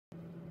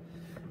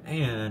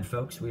And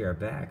folks, we are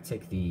back.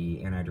 Take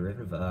the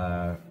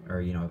antiderivative,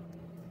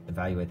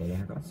 evaluate that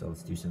integral. So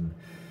let's do some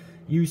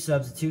u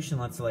substitution.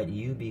 Let's let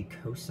u be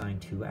cosine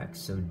 2x.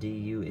 So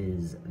du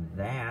is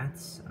that.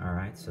 All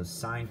right, so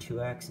sine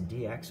 2x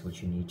dx,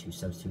 which you need to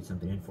substitute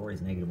something in for,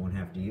 is negative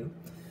 1/2 du.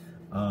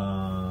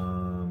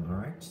 All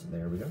right,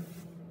 there we go.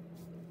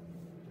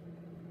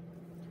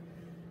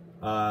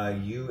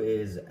 U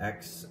is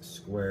x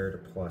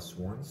squared plus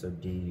 1, so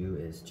du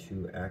is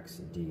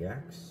 2x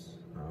dx.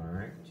 All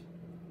right.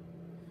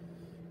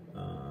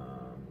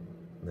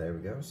 There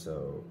we go.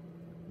 So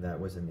that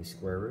was in the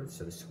square root.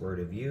 So the square root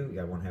of u, you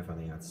got 1/2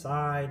 on the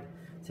outside.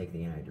 Take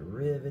the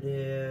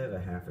antiderivative,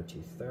 1/2 or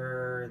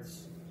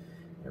 2/3.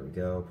 There we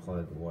go.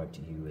 Plug what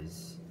u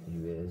is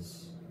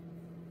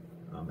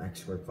x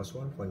squared plus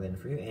 1. Plug that in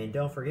for u. And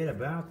don't forget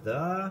about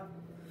the,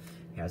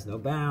 has no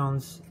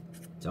bounds.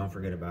 Don't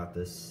forget about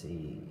the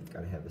c.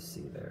 Got to have the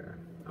c there.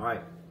 All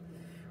right.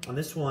 On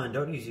this one,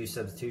 don't use u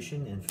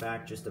substitution. In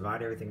fact, just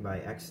divide everything by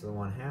x to the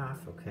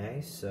 1/2.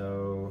 Okay,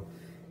 so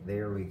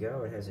there we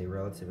go. It has a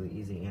relatively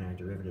easy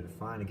antiderivative to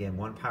find. Again,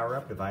 1 power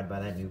up divided by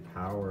that new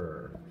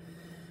power.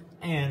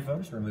 And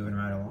folks, we're moving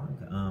right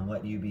along.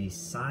 Let u be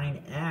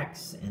sine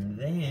x, and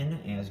then,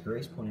 as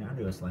Grace pointed out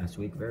to us last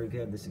week, very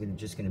good. This is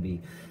just going to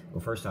be,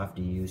 well, first off,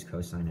 du is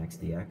cosine x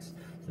dx.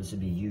 So this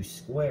would be u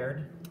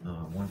squared,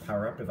 1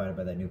 power up divided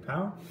by that new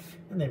power,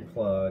 and then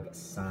plug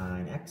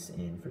sine x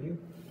in for u.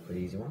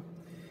 Pretty easy one.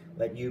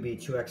 Let u be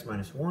 2x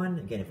minus 1.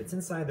 Again, if it's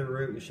inside the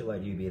root, you should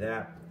let u be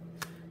that.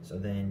 So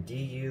then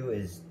du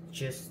is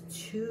just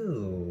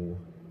 2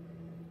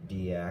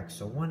 dx.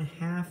 So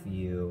 1/2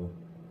 u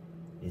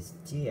is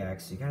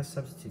dx. So you got to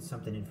substitute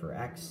something in for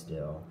x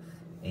still.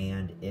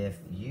 And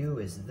if u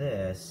is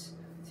this,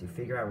 to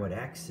figure out what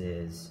x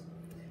is,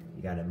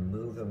 you got to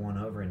move the 1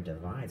 over and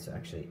divide. So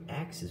actually,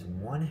 x is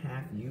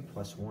 1/2 u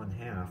plus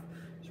 1/2.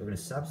 So we're going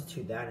to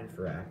substitute that in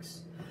for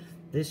x.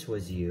 This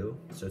was u,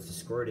 so it's the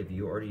square root of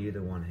u, or u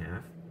the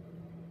 1/2.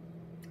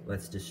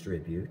 Let's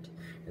distribute,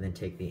 and then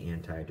take the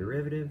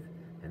antiderivative,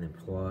 and then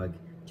plug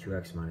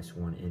 2x minus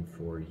 1 in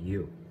for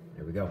u.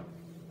 There we go.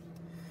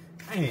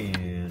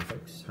 And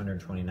folks,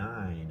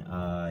 129,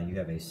 you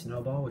have a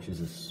snowball, which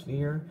is a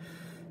sphere.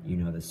 You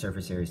know the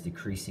surface area is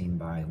decreasing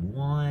by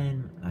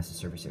 1. That's the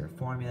surface area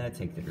formula.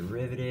 Take the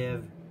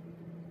derivative,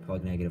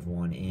 plug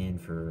 -1 in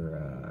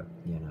for,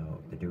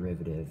 the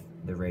derivative,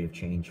 the rate of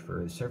change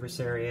for the surface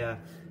area.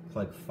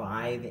 Plug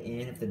 5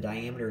 in. If the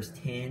diameter is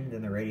 10,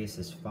 then the radius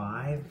is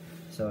 5.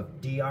 So if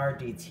dr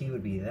dt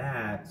would be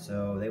that,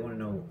 so they want to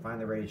know, find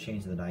the rate of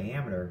change of the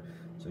diameter.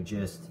 So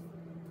just,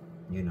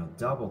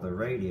 double the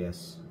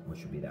radius,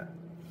 which would be that.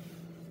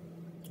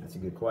 That's a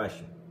good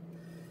question.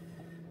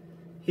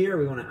 Here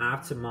we want to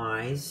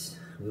optimize.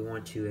 We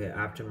want to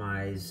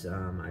optimize,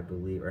 I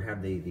believe, or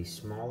have the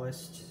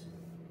smallest,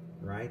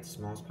 right?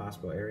 Smallest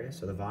possible area.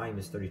 So the volume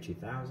is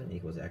 32,000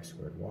 equals x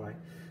squared y.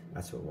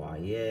 That's what y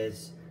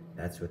is.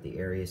 That's what the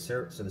area is.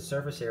 So the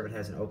surface area, if it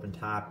has an open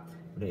top,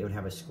 it would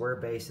have a square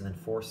base and then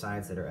 4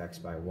 sides that are x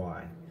by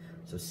y.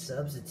 So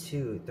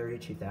substitute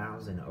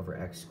 32,000 over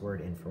x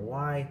squared in for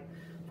y.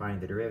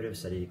 Find the derivative,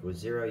 set it equals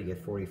 0. You get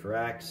 40 for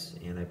x,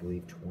 and I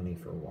believe 20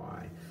 for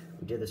y.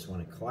 We did this one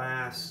in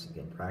class.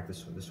 Again,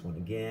 practice with this one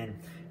again.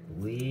 I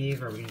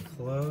believe, are we getting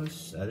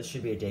close? This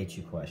should be a day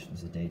 2 question.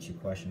 It's a day 2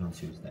 question on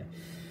Tuesday.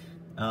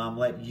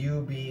 Let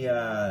u be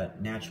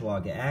natural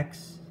log of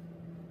x.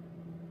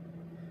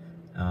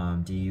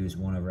 Du is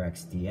 1 over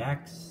x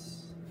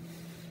dx.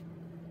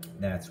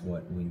 That's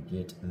what we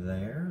get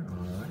there.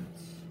 All right.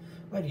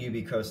 Let u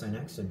be cosine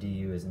x, so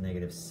du is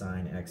negative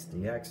sine x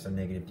dx, so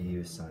negative du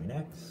is sine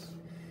x.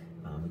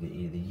 We get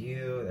e to the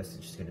u, that's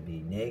just going to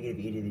be negative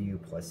e to the u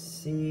plus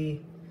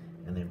c,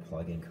 and then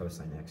plug in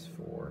cosine x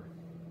for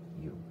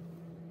u.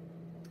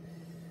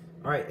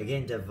 All right,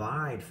 again,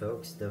 divide,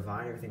 folks.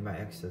 Divide everything by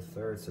x to the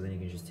 3rd, so then you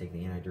can just take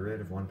the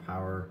antiderivative, 1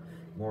 power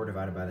more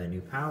divided by that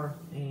new power,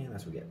 and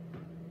that's what we get.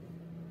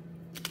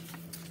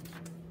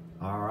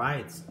 All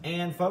right,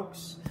 and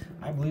folks,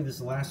 I believe this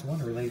is the last one,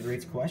 a related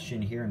rates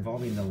question here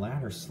involving the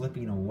ladder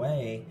slipping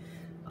away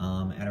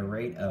at a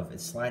rate of,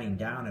 it's sliding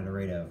down at a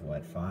rate of,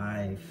 what,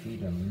 5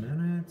 feet a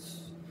minute?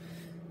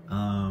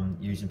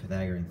 Using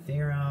Pythagorean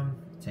theorem,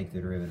 take the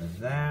derivative of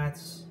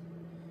that,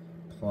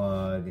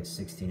 plug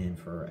 16 in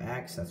for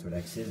x, that's what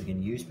x is.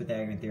 Again, use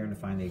Pythagorean theorem to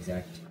find the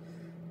exact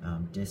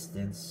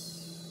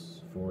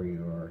distance for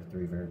your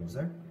 3 variables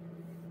there.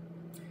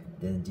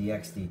 Then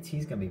dx dt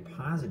is going to be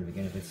positive.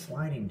 Again, if it's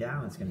sliding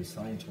down, it's going to be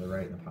sliding to the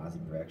right in the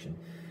positive direction.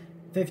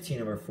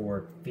 15 over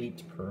 4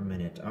 feet per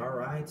minute. All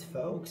right,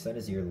 folks, that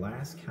is your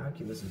last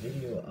calculus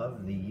video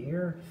of the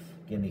year.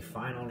 Again, the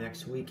final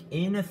next week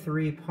in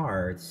 3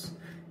 parts.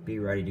 Be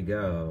ready to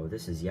go.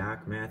 This is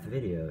Yak Math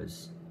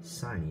Videos,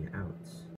 signing out.